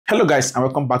Hello guys, and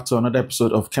welcome back to another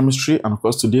episode of chemistry. And of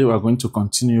course today we are going to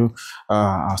continue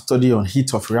our study on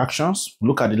heat of reactions.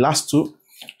 Look at the last two,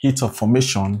 heat of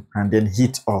formation and then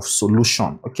heat of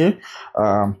solution. Okay,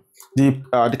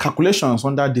 the calculations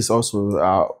under this also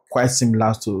are quite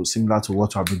similar to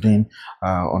what I'll be doing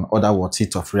on other words,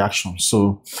 heat of reaction.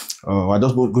 So we're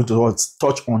just going to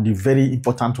touch on the very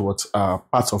important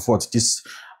parts of what this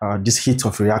heat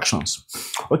of reactions.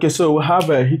 Okay, so we have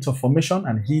a heat of formation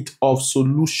and heat of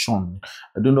solution.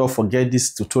 Do not forget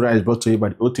this tutorial is brought to you by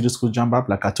the O3 School JAMB WAEC.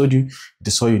 Like I told you,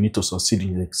 this is all you need to succeed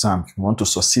in the exam. If you want to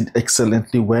succeed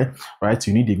excellently well, right,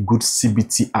 you need a good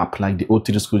CBT app like the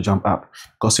O3 School JAMB app,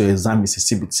 because your exam is a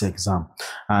CBT exam.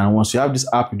 And once you have this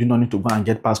app, you do not need to go and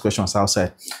get past questions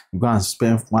outside. You go and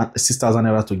spend 6,000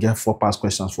 naira to get 4 past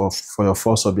questions for your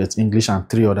 4 subjects, English and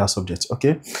 3 other subjects.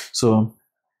 Okay, so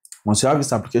once you have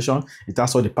this application, it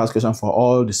has all the past questions for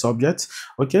all the subjects,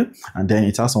 okay? And then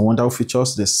it has some wonderful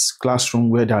features. There's classroom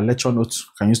where there are lecture notes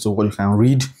you can use to what you can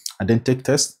read and then take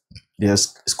tests.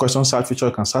 There's question search feature,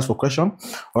 you can search for question,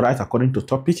 all right, according to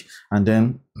topic. And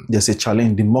then there's a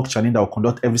challenge, the mock challenge that will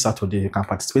conduct every Saturday. You can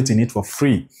participate in it for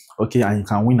free, okay? And you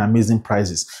can win amazing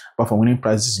prizes. But for winning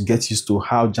prizes, you get used to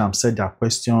how JAMB set their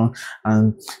question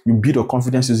and you build your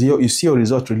confidence. You see your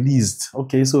result released,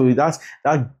 okay? So that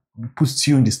puts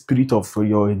you in the spirit of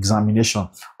your examination.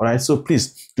 All right, so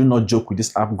please do not joke with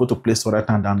this app. Go to Play Store right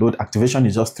and download. Activation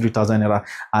is just 3,000 naira.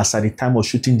 As at the time of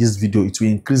shooting this video, it will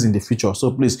increase in the future.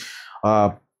 So please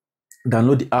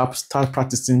download the app, start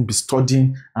practicing, be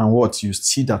studying, and you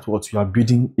see that you are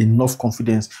building enough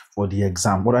confidence for the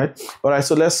exam. All right,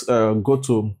 so let's go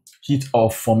to heat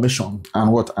of formation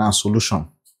and solution.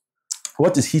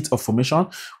 What is heat of formation?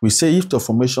 We say heat of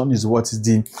formation is what is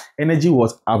the energy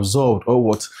was absorbed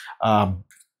or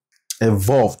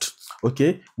evolved,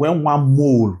 okay, when one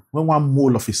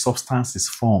mole of a substance is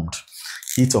formed.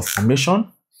 Heat of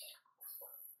formation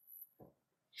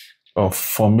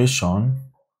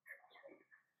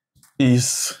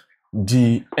is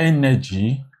the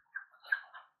energy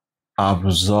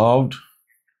absorbed,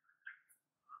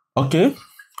 okay,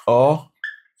 or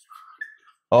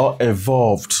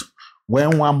evolved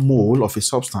when one mole of a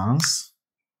substance,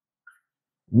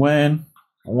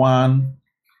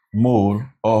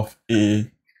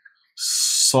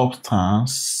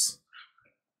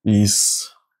 is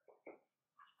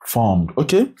formed.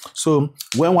 Okay, so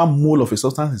when one mole of a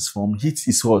substance is formed, heat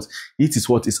is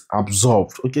what is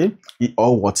absorbed, okay, it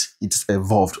is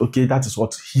evolved. Okay, that is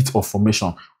what heat of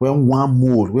formation. When one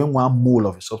mole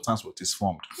of a substance is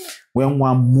formed, when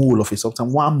one mole of a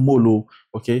substance,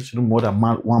 okay, shouldn't more than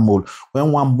 1 mole.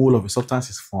 When 1 mole of a substance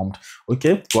is formed,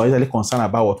 okay, we're usually concerned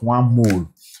about 1 mole.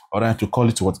 All right, to call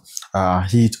it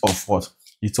heat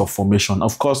of formation.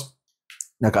 Of course,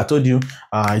 like I told you,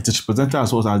 it is presented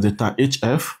as well as delta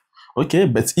HF. Okay,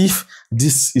 but if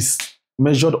this is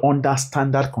measured under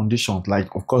standard conditions,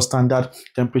 like of course standard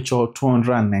temperature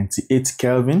 298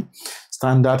 Kelvin,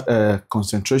 standard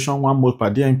concentration 1 mole per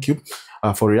dm cube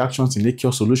for reactions in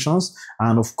aqueous solutions,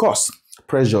 and of course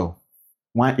pressure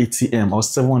 180 m or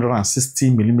 760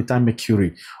 millimeter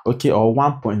mercury, okay, or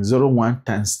 1.01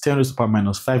 times 10 raised to the power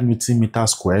minus 5 Newton meter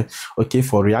square, okay,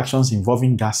 for reactions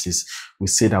involving gases. We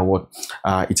say that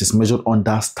it is measured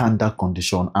under standard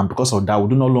condition, and because of that, we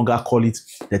do no longer call it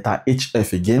delta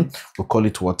HF again. We call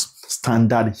it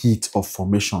standard heat of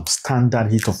formation.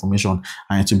 Standard heat of formation,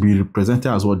 and it will be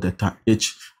represented as delta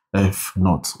HF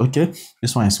naught. Okay,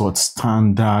 this one is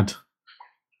standard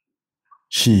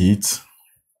heat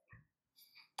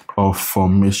of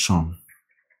formation.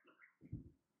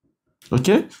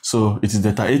 Okay, so it is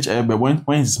delta HF, but when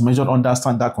it's measured under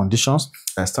standard conditions,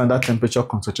 standard temperature,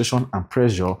 concentration, and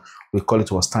pressure, we call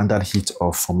it standard heat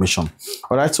of formation.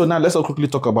 All right, so now let's quickly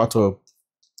talk about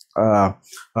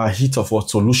heat of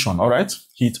solution. All right,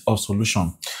 heat of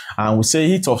solution, and we say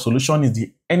heat of solution is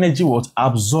the energy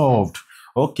absorbed,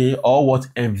 okay, or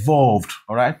evolved,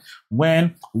 all right,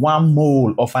 when 1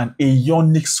 mole of an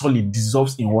ionic solid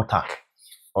dissolves in water.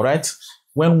 All right,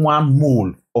 when 1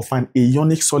 mole of an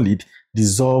ionic solid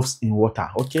dissolves in water,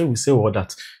 okay, we say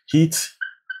that heat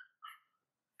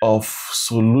of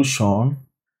solution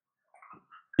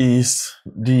is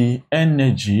the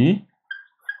energy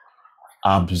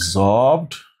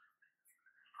absorbed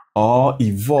or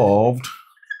evolved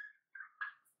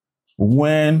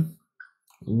when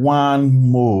 1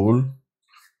 mole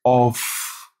of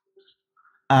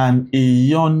an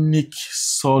ionic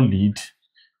solid,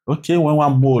 okay, when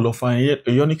 1 mole of an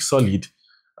ionic solid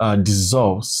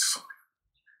dissolves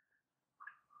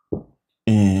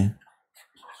in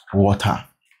water.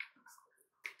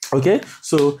 Okay,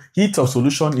 so heat of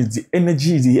solution is the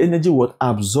energy what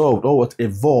absorbed or what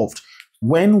evolved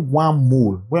when one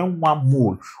mole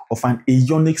of an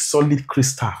ionic solid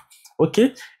crystal,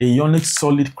 okay, ionic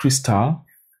solid crystal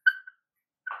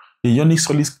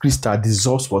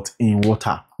dissolves what in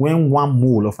water. When 1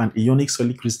 mole of an ionic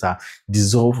solid crystal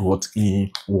dissolves what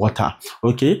in water.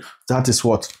 Okay, that is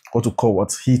what we call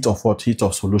what heat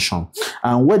of solution.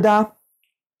 And whether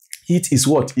heat is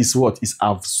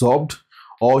absorbed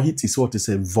or heat is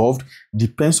evolved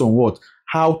depends on what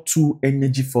how 2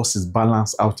 energy forces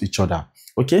balance out each other.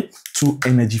 Okay, 2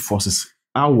 energy forces.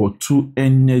 How 2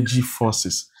 energy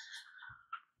forces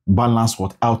balance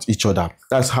what out each other.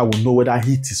 That's how we know whether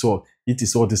heat is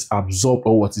is absorbed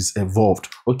or what is evolved.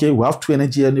 Okay, we have 2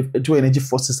 energy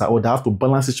forces that have to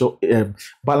balance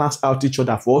out each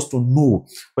other for us to know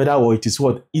whether it is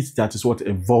heat that is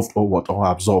evolved or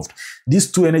absorbed.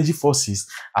 These 2 energy forces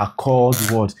are called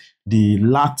what? The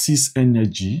lattice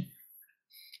energy,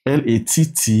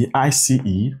 LATTICE,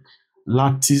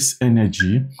 lattice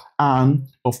energy, and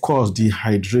of course the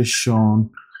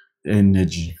hydration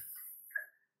energy.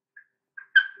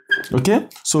 Okay,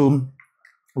 so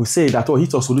we say that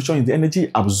heat of solution is the energy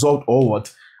absorbed or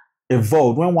what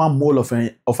evolved when 1 mole of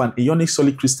an ionic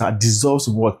solid crystal dissolves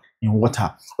in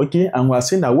water. Okay, and we are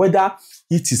saying that whether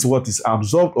heat is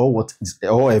absorbed or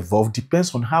evolved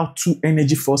depends on how 2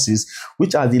 energy forces,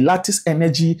 which are the lattice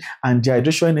energy and the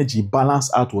hydration energy,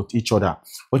 balance out with each other.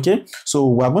 Okay, so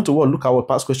we are going to look at our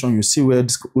past question. You see where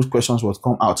these questions will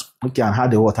come out. Okay, and how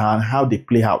they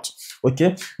play out.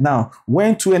 Okay, now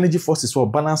when 2 energy forces will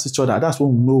balance each other, that's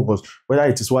when we know whether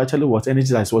it is actually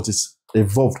energy that is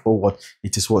evolved or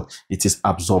it is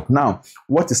absorbed. Now,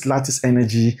 what is lattice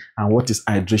energy and what is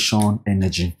hydration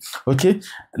energy? Okay,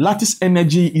 lattice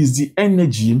energy is the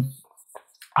energy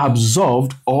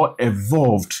absorbed or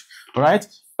evolved. All right.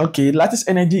 Okay, lattice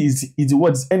energy is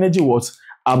energy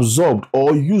absorbed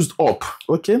or used up.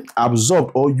 Okay,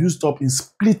 absorbed or used up in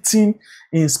splitting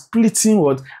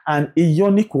an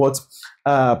ionic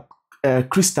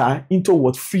crystal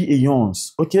into free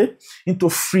ions. Okay, into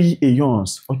free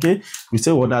ions. Okay, we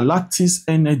say the lattice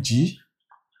energy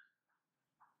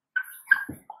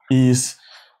is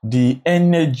the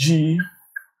energy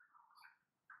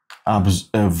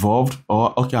absorbed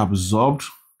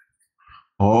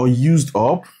or used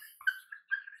up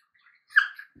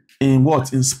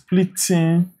in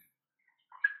splitting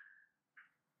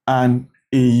an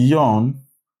ion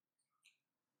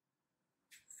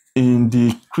in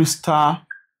the crystal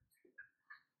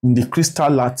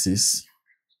lattice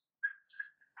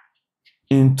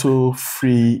into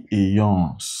free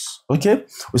ions. Okay,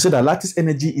 we say that lattice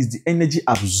energy is the energy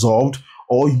absorbed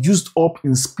or used up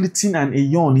in splitting an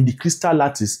ion in the crystal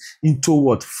lattice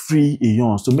into free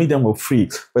ions, to make them free.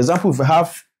 For example, if we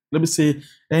have, let me say,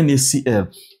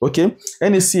 NaCl. Okay,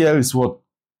 NaCl is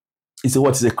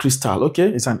is a crystal. Okay,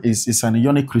 it's an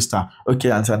ionic crystal.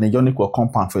 Okay, and it's an ionic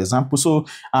compound, for example. So,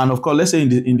 and of course, let's say in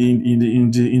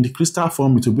the crystal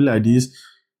form, it will be like this.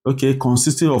 Okay,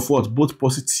 consisting of both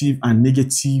positive and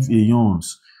negative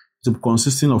ions. So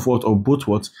consisting of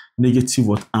both negative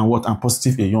and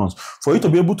positive ions. For you to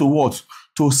be able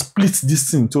to split this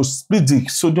thing, to split the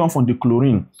sodium from the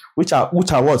chlorine, which are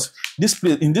this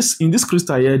in this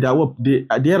crystal here,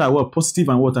 there are positive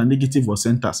and negative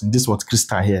centers in this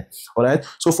centers here. All right.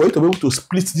 So for you to be able to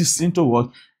split this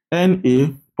into Na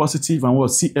positive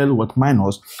and Cl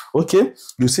minus, okay,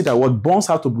 you see that bonds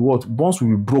have to be bonds will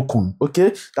be broken.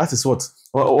 Okay, that is what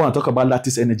I want to talk about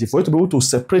lattice energy. For you to be able to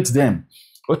separate them,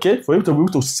 okay, for you to be able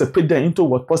to separate them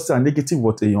into positive and negative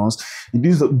ions,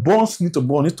 the bonds need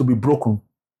to be broken.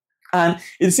 And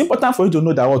it's important for you to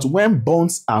know that when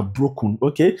bonds are broken,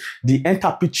 okay, the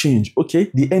enthalpy change, okay,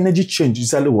 the energy change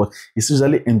is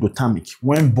usually endothermic.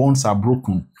 When bonds are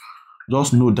broken,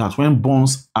 just know that when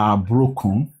bonds are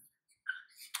broken,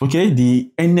 okay,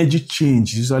 the energy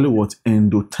change is usually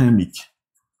endothermic.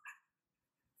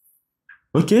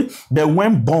 Okay, then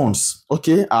when bonds,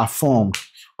 okay, are formed,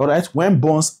 all right, when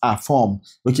bonds are formed,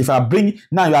 okay, if I bring,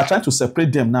 now you are trying to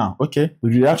separate them now, okay, the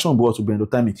reaction will be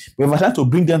endothermic. But if I try to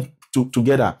bring them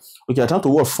together, okay, I try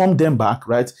to form them back,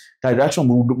 right, the reaction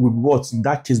will in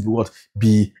that case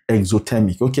be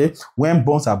exothermic. Okay, when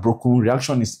bonds are broken,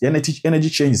 reaction is energy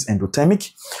change is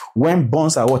endothermic. When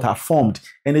bonds are formed,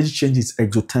 energy change is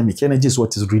exothermic. Energy is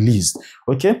is released.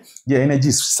 Okay, the energy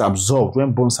is absorbed.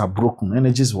 When bonds are broken,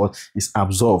 energy is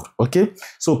absorbed. Okay,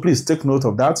 so please take note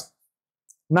of that.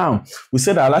 Now, we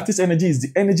said that lattice energy is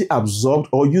the energy absorbed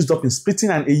or used up in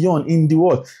splitting an ion in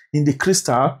the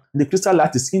crystal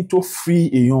lattice into free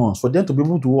ions. For them to be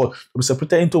able to be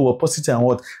separated into positive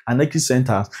and negative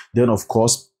centers, then of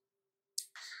course,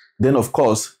 Then of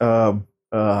course, you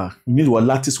need what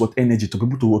lattice what energy to be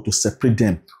able to separate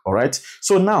them. All right.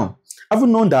 So now,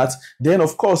 having known that, then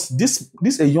of course these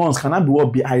ions cannot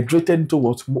be hydrated into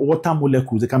what water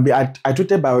molecules. They can be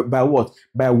hydrated by what?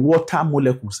 By water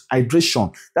molecules.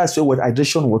 Hydration. That's where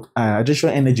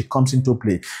hydration energy comes into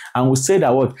play. And we say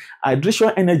that what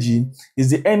hydration energy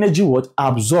is the energy what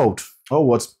absorbed or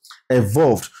what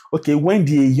evolved, okay, when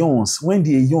the ions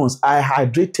are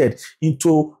hydrated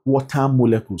into water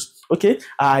molecules, okay,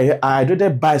 are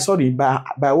hydrated by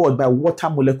what? By water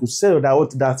molecules. So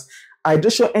that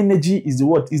hydration energy is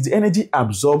the energy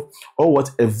absorbed or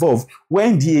what evolved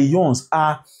when the ions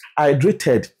are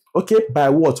hydrated, okay, by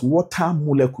what? Water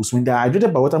molecules. When they are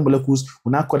hydrated by water molecules,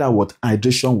 we now call that what?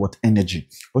 Hydration what? Energy.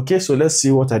 Okay, so let's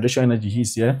see what hydration energy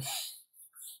is here.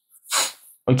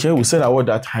 Okay, we said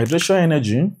that hydration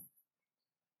energy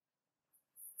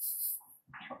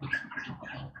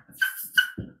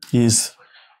is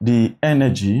the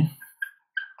energy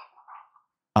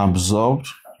absorbed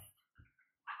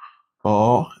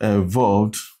or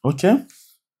evolved, okay,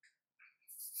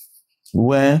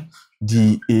 when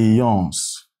the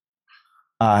ions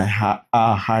are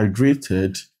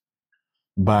hydrated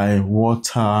by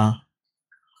water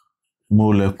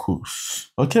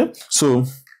molecules. Okay, so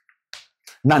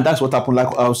now that's what happened.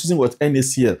 Like I was using what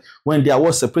NaCl when they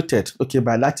were separated, okay,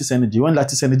 by lattice energy. When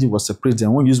lattice energy was separated,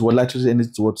 when we use what lattice energy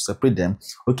to separate them,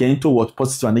 okay, into what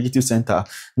positive and negative center.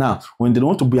 Now, when they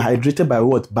want to be hydrated by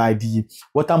what? By the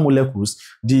water molecules,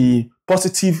 the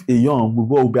positive ion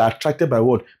will be attracted by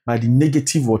what? By the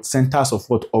negative what? Centers of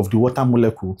what? Of the water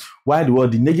molecule. While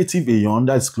the negative ion,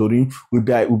 that's chlorine, will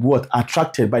be what?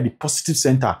 Attracted by the positive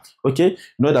center. Okay, you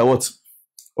know that what?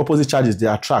 Opposite charges they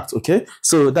attract. Okay,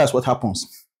 so that's what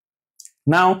happens.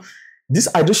 Now, this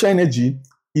hydration energy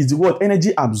is the what?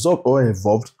 Energy absorbed or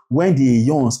evolved when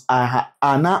the ions are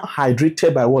now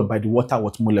hydrated by what? By the water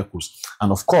molecules.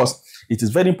 And of course, it is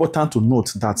very important to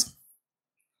note that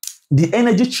the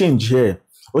energy change here,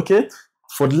 okay,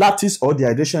 for the lattice or the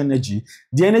hydration energy,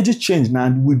 the energy change now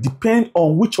will depend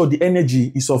on which of the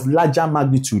energy is of larger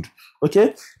magnitude.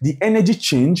 Okay, the energy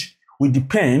change will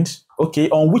depend, okay,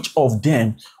 on which of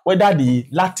them, whether the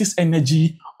lattice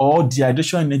energy or the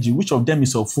hydration energy, which of them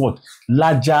is of what?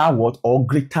 Larger what? Or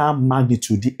greater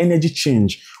magnitude. The energy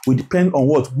change will depend on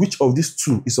what? Which of these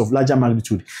two is of larger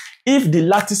magnitude. If the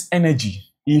lattice energy,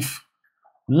 is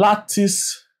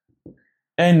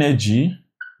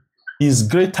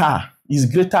greater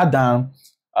than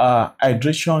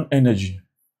hydration energy.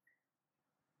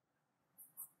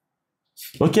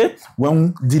 Okay,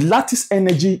 when the lattice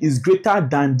energy is greater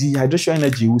than the hydration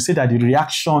energy, we say that the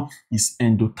reaction is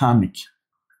endothermic.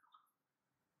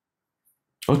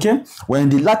 Okay, when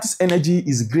the lattice energy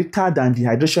is greater than the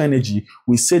hydration energy,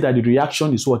 we say that the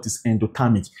reaction is what? Is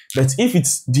endothermic. But if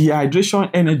it's the hydration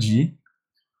energy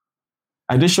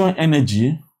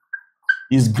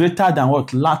is greater than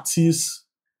what? Lattice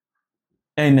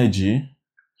energy,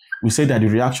 we say that the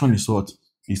reaction is what?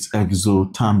 Is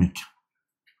exothermic.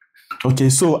 Okay,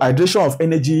 so hydration of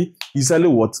energy is really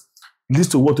what? Leads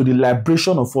to what? To the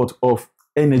liberation of what? Of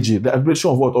energy, the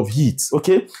liberation of what? Of heat.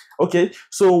 Okay, okay.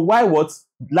 So why what?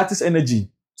 Lattice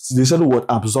energy is essentially what?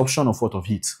 Absorption of what? Of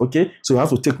heat. Okay, so you have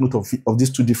to take note of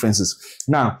these two differences.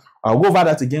 Now, I'll go over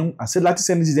that again. I said lattice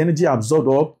energy is the energy absorbed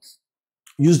or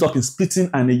used up in splitting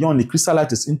an ion, the crystal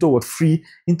lattice, into what? Free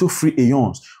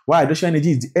ions. While hydration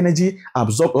energy is the energy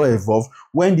absorbed or evolved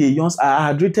when the ions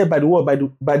are hydrated by the what?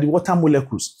 By the water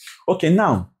molecules. Okay,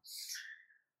 now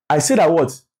I say that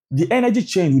what? The energy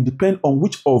change will depend on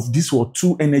which of these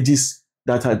two energies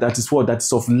that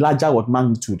is of larger what?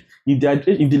 Magnitude. If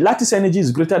the lattice energy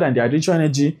is greater than the hydration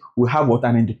energy, we have what?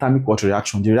 An endothermic what?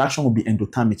 Reaction. The reaction will be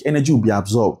endothermic. Energy will be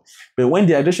absorbed. But when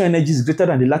the hydration energy is greater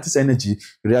than the lattice energy,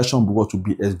 the reaction will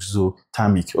be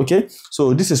exothermic. Okay,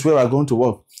 so this is where we're going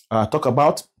to talk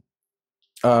about.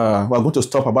 We're going to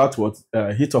stop about what?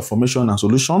 Heat of formation and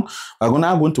solution. We're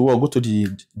now going to go to the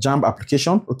JAMB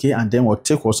application, okay, and then we'll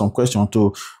take some questions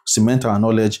to cement our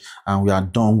knowledge, and we are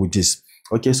done with this.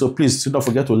 Okay, so please don't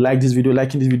forget to like this video.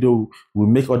 Liking this video will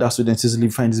make other students easily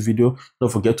find this video. Don't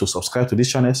forget to subscribe to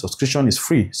this channel. Subscription is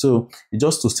free, so it's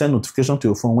just to send notification to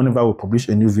your phone whenever we publish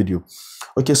a new video.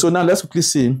 Okay, so now let's quickly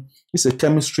see. It's a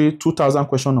chemistry 2000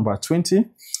 question number 20,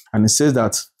 and it says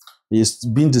that it's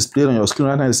being displayed on your screen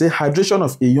right now. It says hydration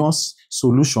of ions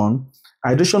solution.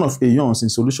 Hydration of ions in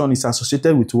solution is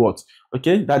associated with what?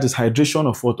 Okay, that is hydration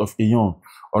of what? Of ion.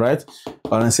 All right,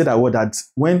 and I say that what? That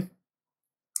when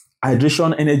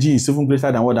hydration energy is even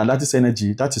greater than what? The lattice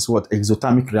energy, that is what?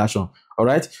 Exothermic reaction. All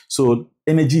right, so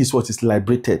energy is what? Is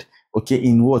liberated. okay,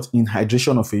 in what? In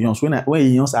hydration of ions. When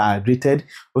ions are hydrated,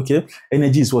 okay,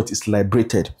 energy is what? Is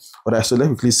liberated. All right, so let's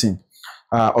quickly see.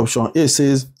 Option A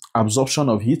says absorption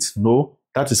of heat. No,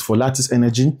 that is for lattice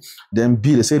energy. Then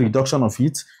B, they say reduction of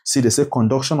heat. C, they say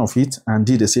conduction of heat. And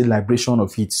D, they say liberation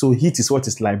of heat. So heat is what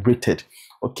is liberated.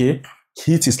 Okay,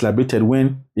 heat is liberated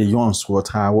when ions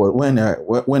when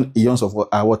ions of are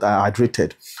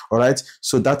hydrated. All right,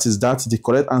 so that is that. The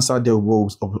correct answer there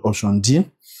was option D.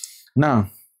 Now,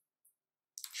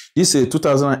 this is a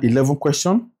 2011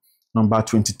 question, number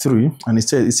 23, and it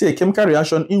says a chemical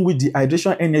reaction in which the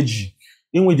hydration energy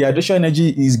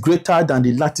is greater than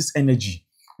the lattice energy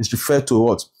is referred to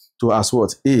what? To as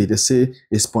what? A, they say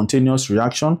a spontaneous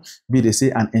reaction. B, they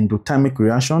say an endothermic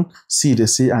reaction. C, they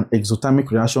say an exothermic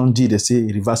reaction. D, they say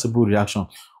a reversible reaction.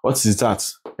 What is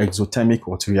that? Exothermic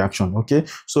what reaction? Okay,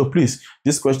 so please,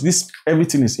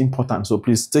 everything is important. So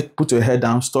please put your head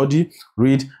down, study,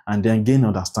 read, and then gain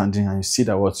understanding, and you see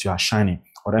that what you are shining.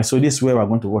 All right, so this is where we're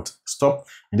going to stop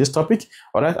in this topic.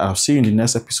 All right, I'll see you in the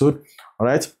next episode. All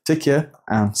right, take care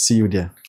and see you there.